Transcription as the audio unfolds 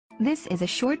This is a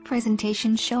short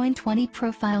presentation showing 20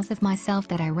 profiles of myself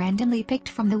that I randomly picked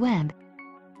from the web.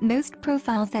 Most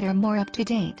profiles that are more up to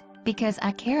date, because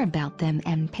I care about them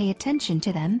and pay attention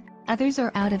to them, others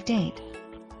are out of date.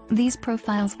 These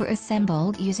profiles were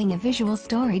assembled using a visual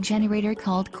story generator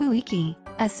called Quickie,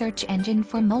 a search engine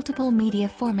for multiple media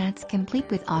formats complete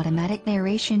with automatic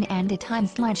narration and a time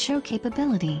slideshow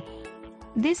capability.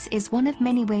 This is one of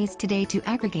many ways today to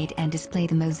aggregate and display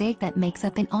the mosaic that makes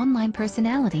up an online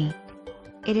personality.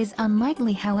 It is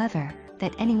unlikely, however,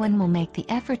 that anyone will make the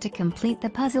effort to complete the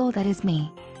puzzle that is me.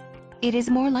 It is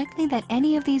more likely that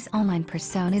any of these online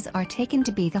personas are taken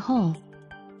to be the whole.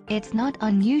 It's not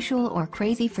unusual or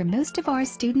crazy for most of our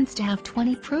students to have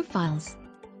 20 profiles.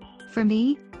 For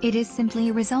me, it is simply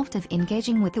a result of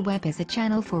engaging with the web as a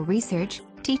channel for research,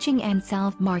 teaching and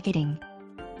self-marketing.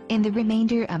 In the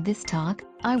remainder of this talk,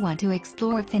 I want to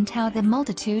explore how the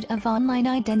multitude of online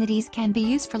identities can be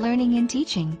used for learning and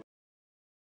teaching.